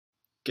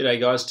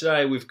G'day guys,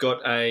 today we've got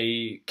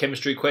a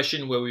chemistry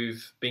question where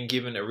we've been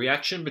given a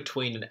reaction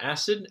between an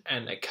acid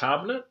and a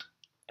carbonate,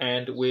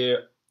 and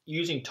we're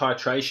using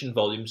titration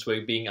volumes.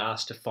 We're being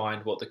asked to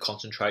find what the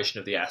concentration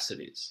of the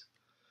acid is.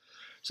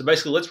 So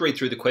basically, let's read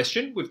through the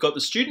question. We've got the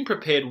student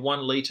prepared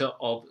 1 litre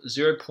of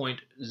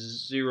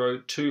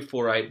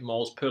 0.0248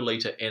 moles per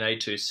litre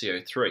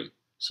Na2CO3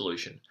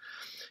 solution.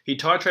 He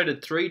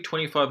titrated 3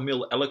 25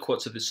 ml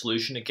aliquots of this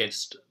solution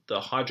against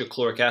the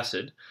hydrochloric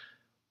acid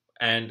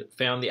and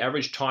found the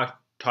average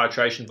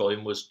titration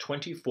volume was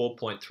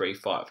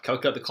 24.35.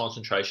 Calculate the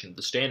concentration of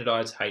the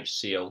standardized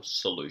HCl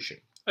solution.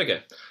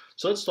 Okay,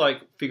 so let's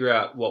figure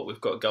out what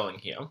we've got going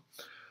here.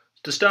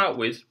 To start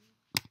with,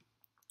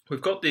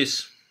 we've got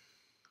this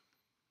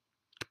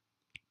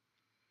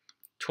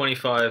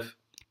 25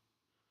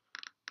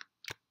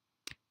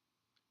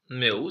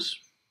 mils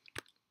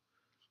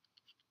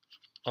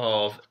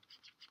of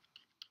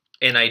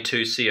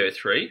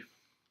Na2CO3.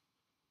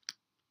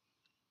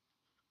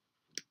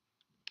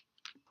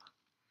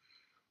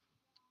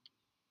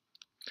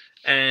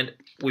 And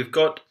we've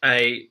got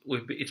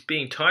it's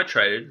being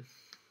titrated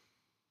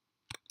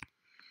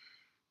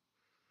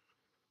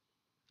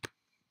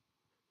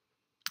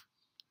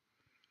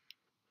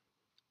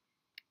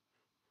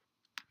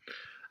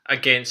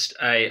against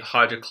a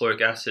hydrochloric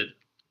acid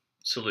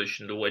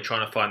solution that we're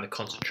trying to find the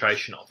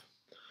concentration of.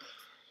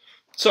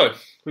 So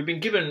we've been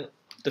given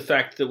the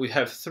fact that we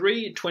have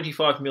 3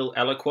 25 ml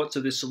aliquots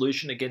of this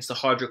solution against the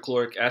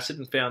hydrochloric acid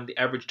and found the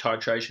average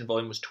titration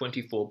volume was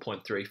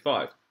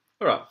 24.35.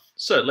 Alright,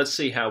 so let's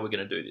see how we're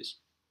going to do this.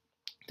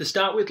 To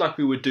start with, like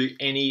we would do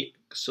any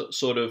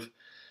sort of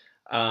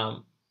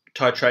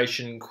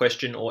titration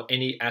question or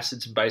any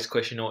acids and base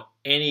question or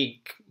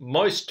any,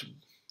 most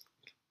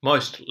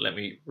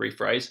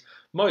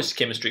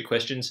chemistry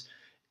questions,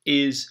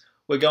 is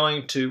we're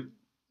going to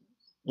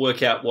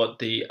work out what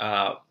the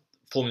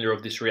formula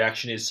of this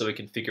reaction is so we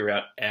can figure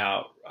out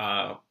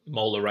our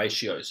molar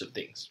ratios of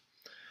things.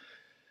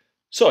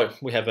 So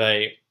we have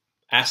a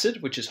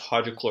acid, which is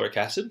hydrochloric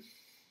acid,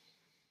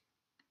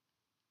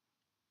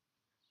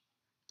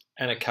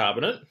 and a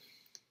carbonate.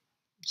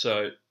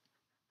 So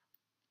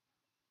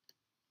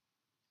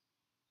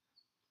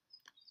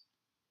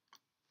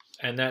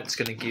and that's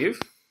going to give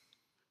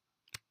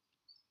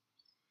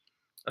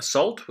a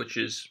salt, which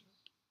is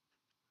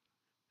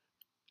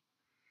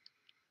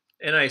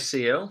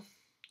NaCl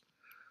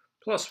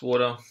plus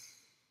water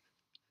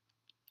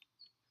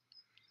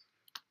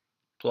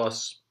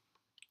plus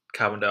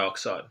carbon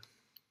dioxide.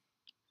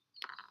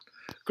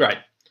 Great.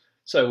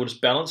 So we'll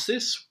just balance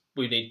this.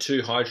 We need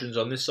 2 hydrogens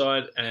on this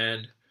side,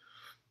 and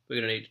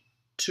we're going to need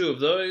 2 of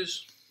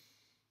those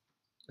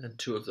and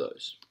 2 of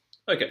those.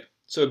 Okay,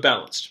 so we're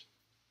balanced.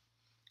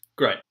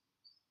 Great.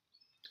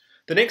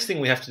 The next thing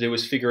we have to do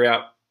is figure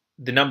out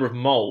the number of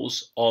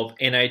moles of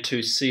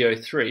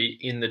Na2CO3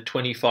 in the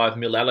 25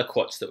 ml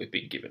aliquots that we've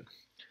been given.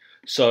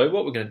 So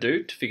what we're going to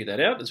do to figure that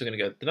out is we're going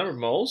to go the number of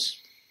moles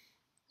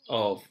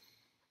of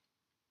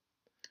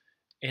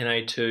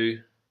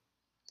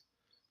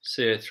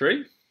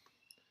Na2CO3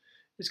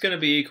 is going to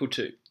be equal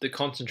to the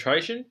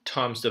concentration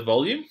times the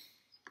volume,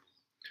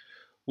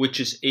 which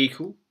is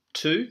equal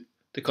to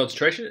the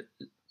concentration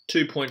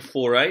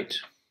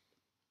 2.48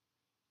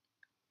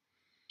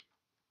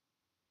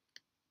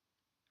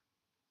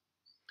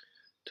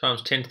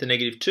 times 10 to the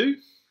negative 2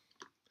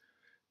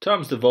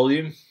 times the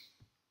volume,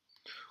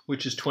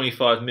 which is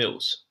 25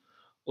 mils,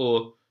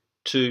 or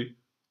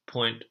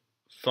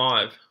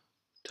 2.5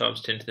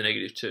 times 10 to the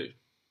negative 2.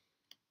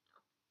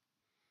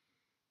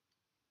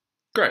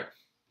 Great.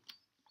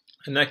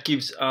 And that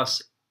gives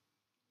us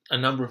a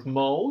number of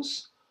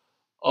moles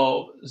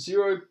of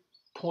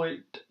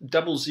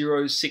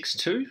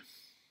 0.0062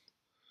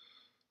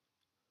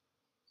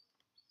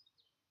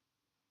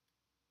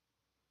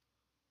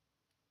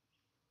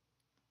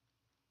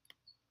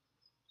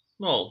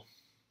 mole.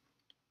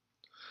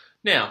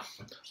 Now,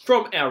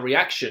 from our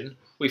reaction,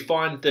 we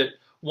find that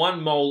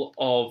 1 mole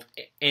of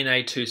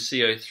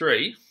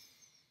Na2CO3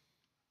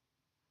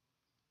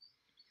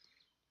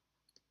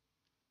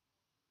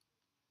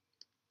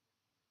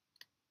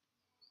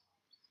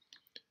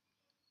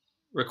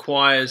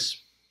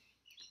 requires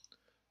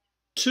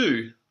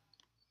 2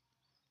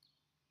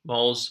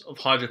 moles of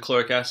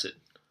hydrochloric acid.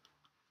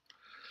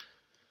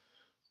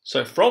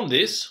 So from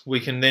this,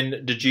 we can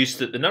then deduce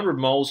that the number of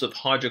moles of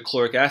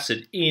hydrochloric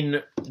acid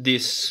in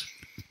this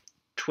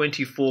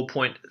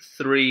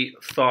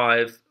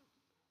 24.35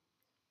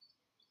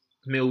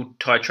 ml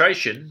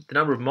titration, the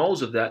number of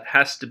moles of that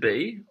has to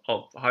be,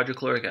 of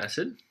hydrochloric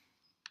acid,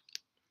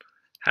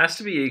 has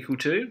to be equal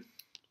to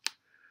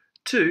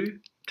 2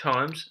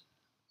 times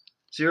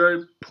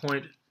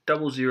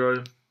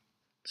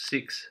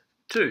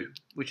 0.0062,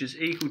 which is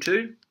equal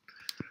to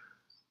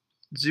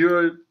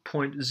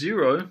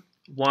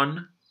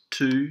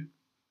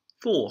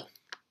 0.0124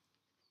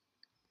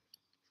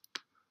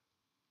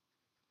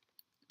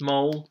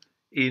 mole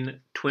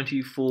in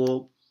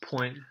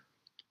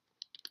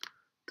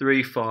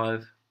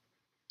 24.35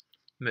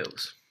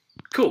 mils.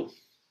 Cool.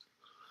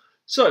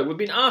 So we've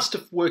been asked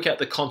to work out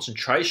the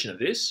concentration of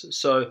this.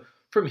 So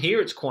from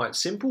here it's quite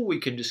simple. We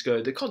can just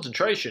go the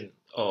concentration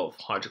of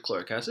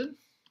hydrochloric acid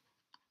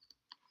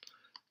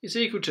is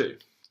equal to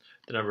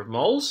the number of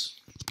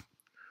moles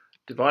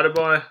divided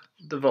by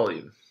the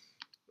volume.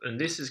 And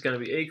this is going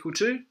to be equal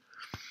to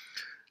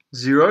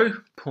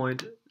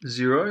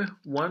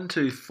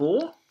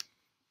 0.0124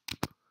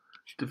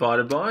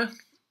 divided by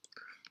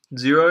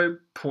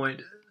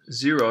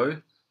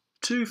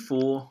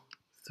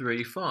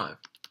 0.02435.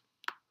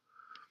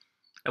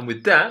 And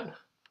with that,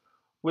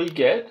 we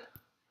get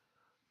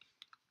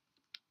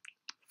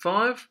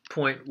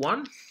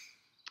 5.1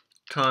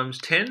 times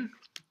 10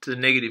 to the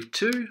negative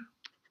 2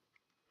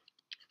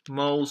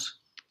 moles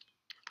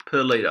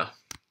per litre.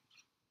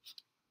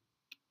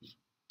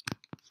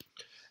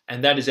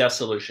 And that is our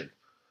solution.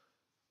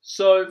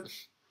 So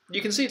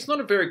you can see it's not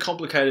a very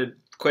complicated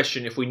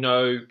question if we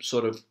know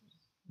sort of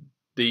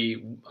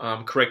the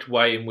correct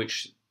way in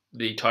which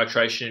the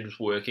titration is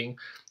working,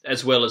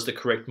 as well as the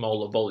correct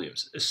molar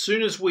volumes. As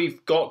soon as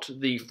we've got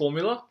the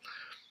formula,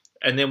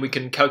 and then we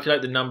can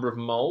calculate the number of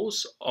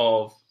moles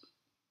of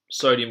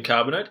sodium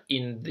carbonate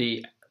in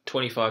the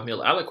 25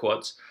 ml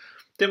aliquots,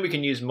 then we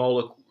can use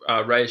molar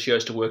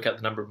ratios to work out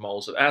the number of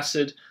moles of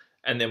acid,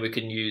 and then we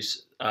can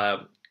use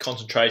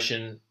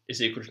concentration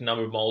is equal to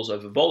number of moles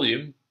over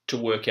volume to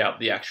work out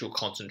the actual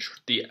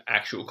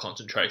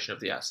concentration of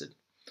the acid.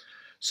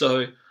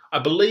 So I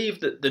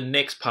believe that the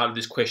next part of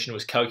this question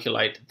was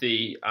calculate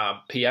the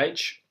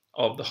pH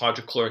of the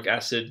hydrochloric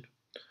acid,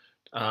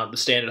 the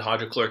standard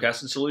hydrochloric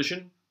acid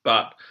solution.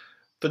 But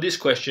for this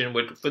question,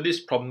 for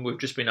this problem, we've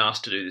just been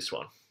asked to do this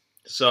one.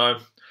 So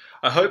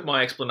I hope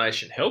my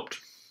explanation helped.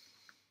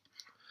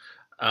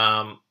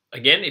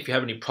 Again, if you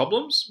have any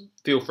problems,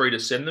 feel free to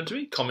send them to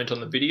me. Comment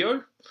on the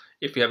video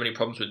if you have any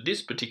problems with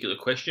this particular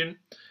question.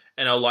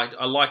 And I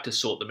like to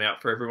sort them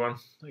out for everyone.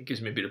 It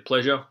gives me a bit of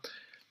pleasure.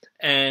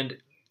 And,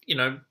 you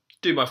know,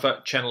 do my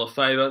channel a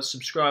favour,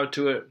 subscribe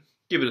to it,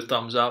 give it a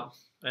thumbs up,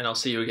 and I'll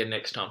see you again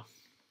next time.